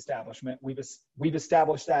retail food establishment. We've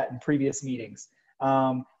established that in previous meetings.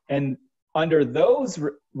 And under those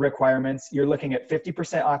requirements, you're looking at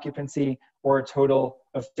 50% occupancy or a total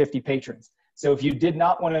of 50 patrons. So if you did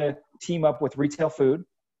not want to team up with retail food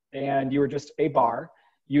and you were just a bar,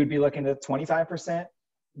 you would be looking at 25%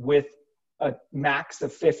 with a max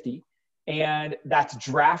of 50. And that's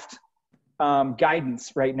draft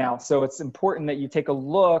guidance right now. So it's important that you take a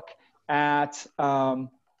look at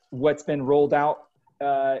what's been rolled out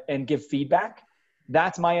and give feedback.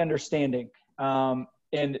 That's my understanding.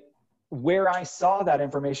 And where I saw that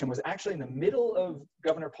information was actually in the middle of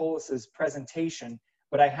Governor Polis's presentation,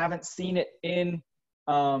 but I haven't seen it in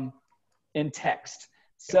text.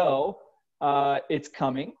 So it's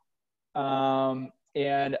coming.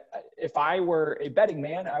 And if I were a betting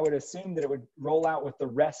man, I would assume that it would roll out with the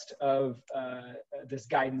rest of this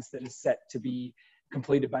guidance that is set to be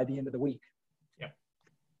completed by the end of the week. Yeah.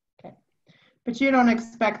 Okay. But you don't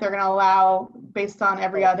expect they're going to allow, based on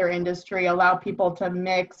every other industry, allow people to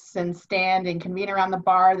mix and stand and convene around the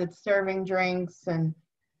bar that's serving drinks and.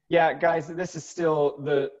 Yeah, guys, this is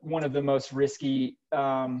still one of the most risky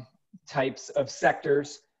types of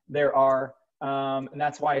sectors there are. And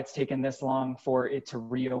that's why it's taken this long for it to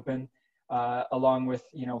reopen, along with,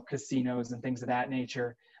 casinos and things of that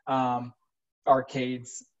nature,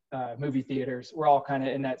 arcades, movie theaters. We're all kind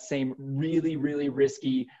of in that same really, really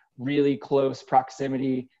risky, really close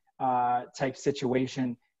proximity type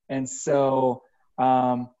situation. And so,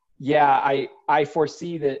 I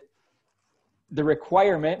foresee that the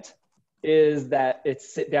requirement is that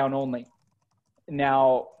it's sit down only.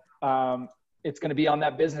 Now, it's going to be on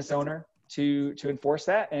that business owner to enforce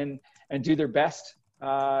that and do their best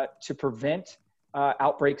to prevent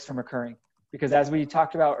outbreaks from occurring. Because as we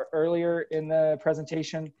talked about earlier in the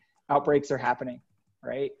presentation, outbreaks are happening,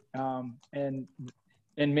 right? And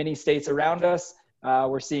in many states around us,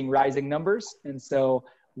 we're seeing rising numbers. And so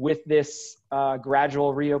with this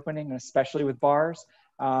gradual reopening, and especially with bars,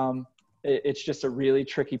 it's just a really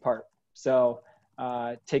tricky part. So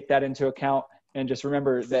take that into account and just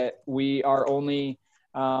remember that we are only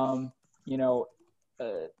a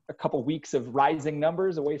couple weeks of rising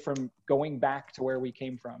numbers away from going back to where we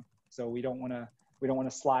came from. So we don't want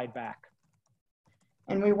to slide back.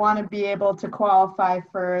 And we want to be able to qualify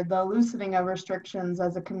for the loosening of restrictions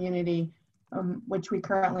as a community, which we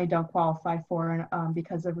currently don't qualify for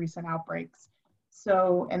because of recent outbreaks.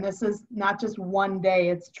 So, and this is not just one day,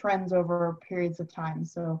 it's trends over periods of time.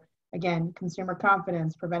 So again, consumer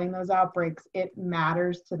confidence, preventing those outbreaks, it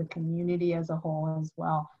matters to the community as a whole as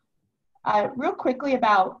well. Real quickly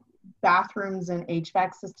about bathrooms and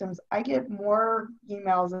HVAC systems, I get more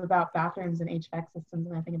emails about bathrooms and HVAC systems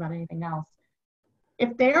than I think about anything else.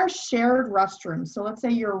 If they are shared restrooms, so let's say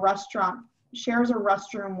your restaurant shares a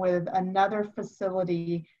restroom with another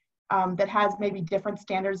facility that has maybe different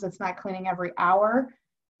standards that's not cleaning every hour,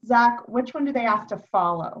 Zach, which one do they have to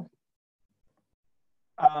follow?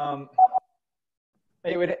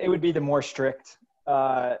 It would be the more strict.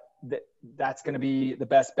 That's going to be the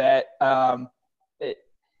best bet.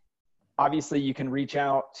 Obviously, you can reach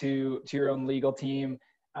out to your own legal team,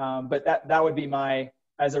 but that would be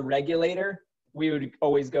as a regulator, we would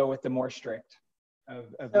always go with the more strict.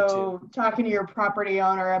 of the two. So talking to your property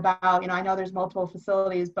owner about, I know there's multiple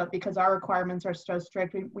facilities, but because our requirements are so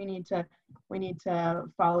strict, we need to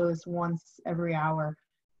follow this once every hour.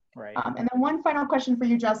 Right. And then one final question for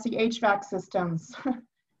you, Jesse, HVAC systems.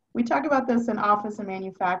 We talk about this in office and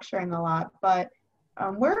manufacturing a lot, but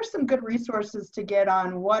where are some good resources to get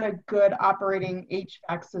on what a good operating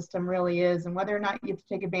HVAC system really is, and whether or not you have to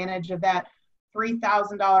take advantage of that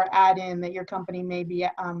 $3,000 add-in that your company may be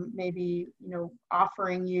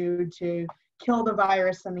offering you to kill the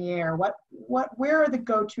virus in the air? Where are the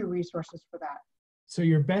go-to resources for that? So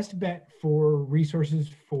your best bet for resources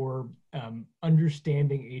for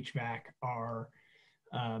understanding HVAC are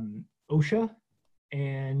OSHA,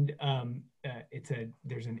 and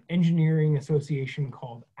there's an engineering association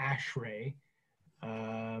called ASHRAE,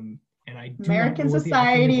 and I do American not know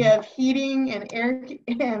Society of Heating and Air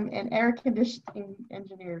Conditioning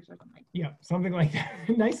Engineers or something. Yeah, something like that.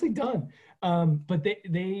 Nicely done. But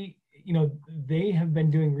they have been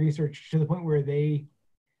doing research to the point where they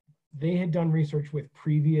had done research with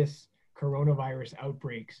previous coronavirus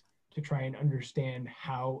outbreaks to try and understand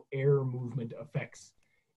how air movement affects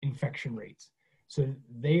infection rates. So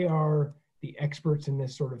they are the experts in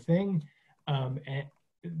this sort of thing. And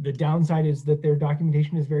the downside is that their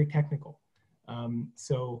documentation is very technical. I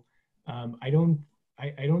don't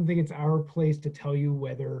think it's our place to tell you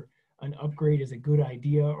whether an upgrade is a good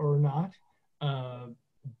idea or not.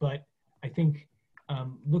 But I think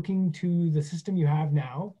looking to the system you have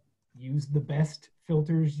now, use the best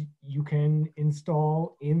filters you can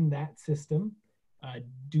install in that system.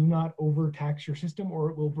 Do not overtax your system or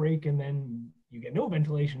it will break and then you get no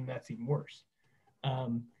ventilation. That's even worse.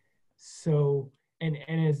 And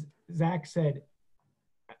as Zach said,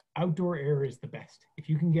 outdoor air is the best. If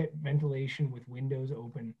you can get ventilation with windows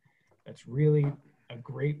open, that's really a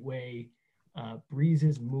great way.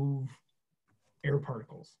 Breezes move air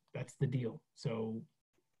particles. That's the deal. So,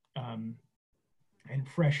 and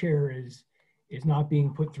fresh air is not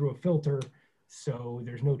being put through a filter, so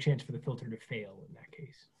there's no chance for the filter to fail in that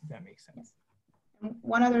case, if that makes sense.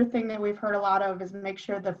 One other thing that we've heard a lot of is make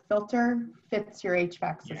sure the filter fits your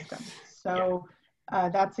HVAC system. Yes. So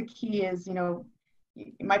that's a key is,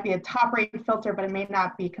 it might be a top rate filter, but it may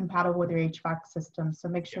not be compatible with your HVAC system. So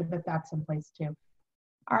make sure that that's in place too.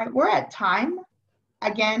 All right, we're at time.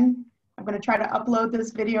 Again, I'm going to try to upload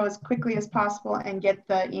this video as quickly as possible and get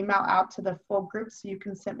the email out to the full group so you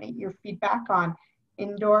can submit your feedback on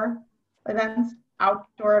indoor events,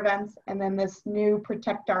 outdoor events, and then this new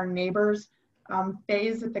Protect Our Neighbors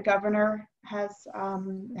phase that the governor has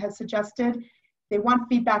suggested. They want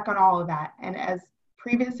feedback on all of that. And as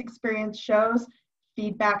previous experience shows,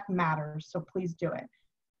 feedback matters, so please do it.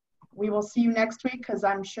 We will see you next week because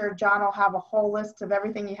I'm sure John will have a whole list of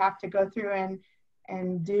everything you have to go through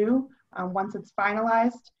and do once it's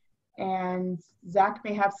finalized. And Zach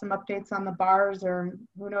may have some updates on the bars or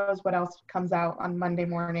who knows what else comes out on Monday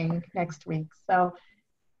morning next week. So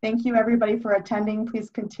thank you everybody for attending. Please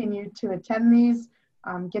continue to attend these.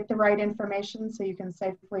 Get the right information so you can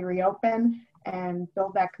safely reopen and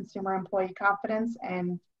build that consumer employee confidence.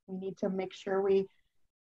 And we need to make sure we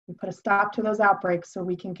put a stop to those outbreaks so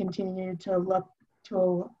we can continue to look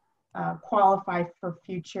to qualify for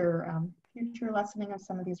future lessening of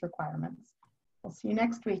some of these requirements. We'll see you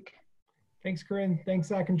next week. Thanks, Corinne. Thanks,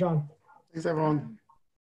 Zach and John. Thanks, everyone.